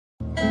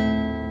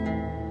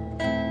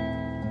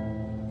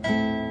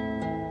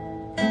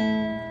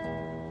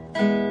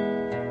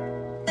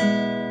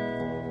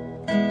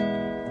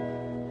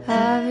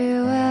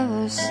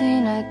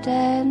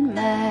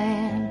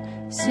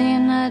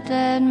a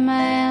dead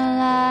man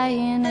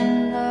lying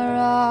in the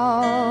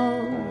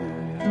road?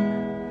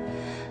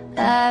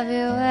 Have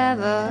you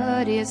ever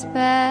heard his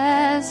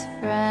best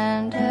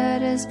friend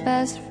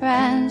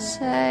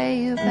say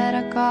you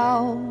better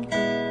go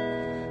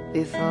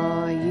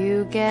before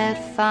you get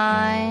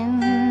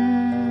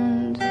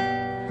fined,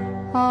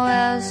 or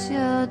else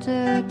you'll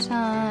do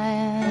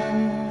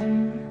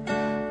time?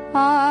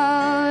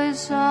 Oh,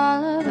 it's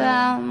all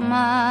about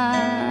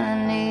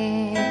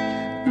money,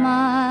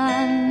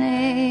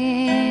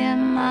 money,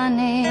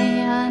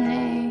 money,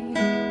 honey.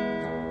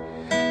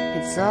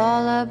 It's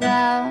all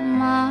about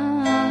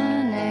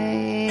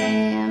money,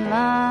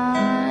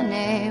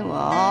 money. Well,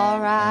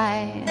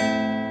 alright.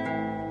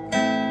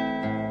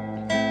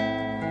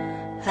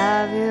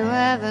 Have you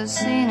ever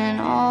seen an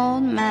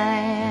old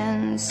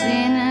man,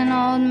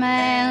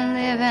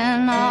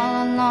 living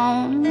all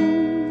alone?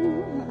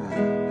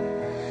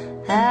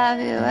 Have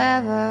you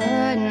ever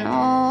heard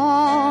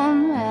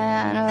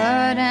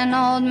an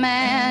old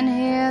man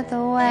hear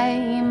the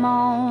way he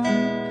moans?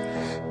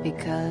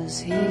 Because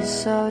he's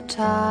so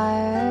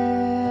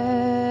tired,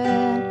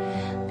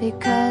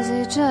 because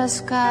he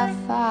just got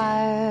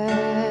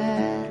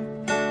fired.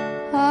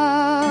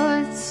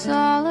 Oh, it's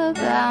all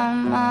about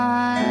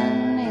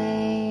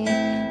money,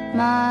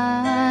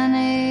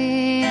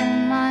 money,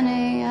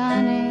 money,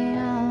 honey.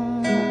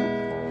 Oh,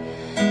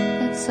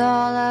 it's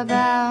all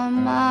about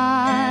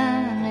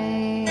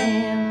money,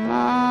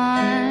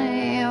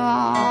 money,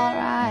 alright.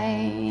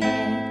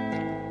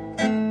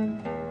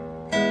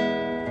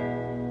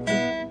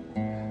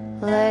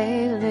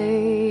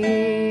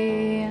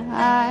 Lately,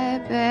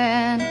 I've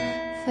been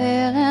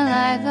feeling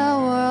like the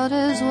world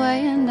is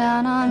weighing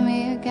down on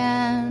me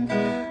again.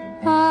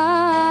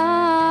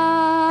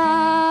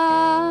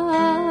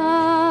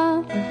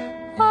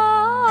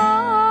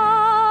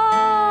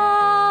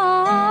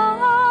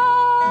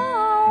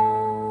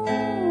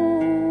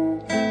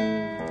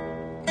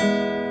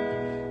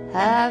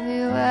 Have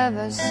you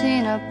ever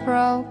seen a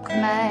broke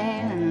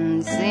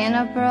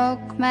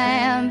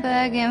man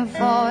begging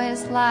for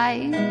his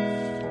life?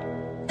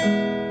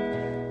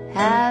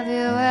 Have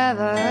you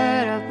ever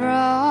heard a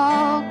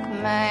broke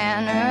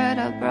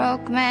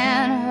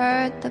man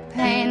heard the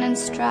pain and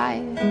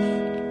strife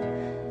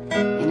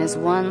in his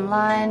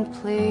one-line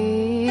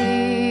plea,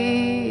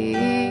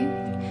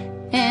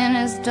 in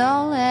his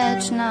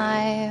dull-edged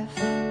knife?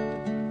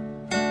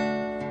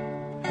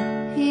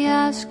 He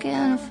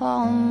asking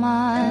for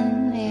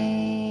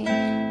money,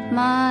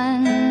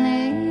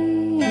 money,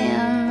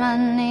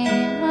 money,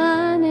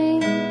 money.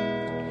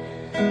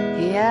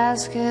 He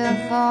asking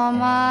for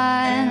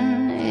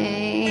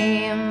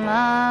money,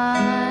 money.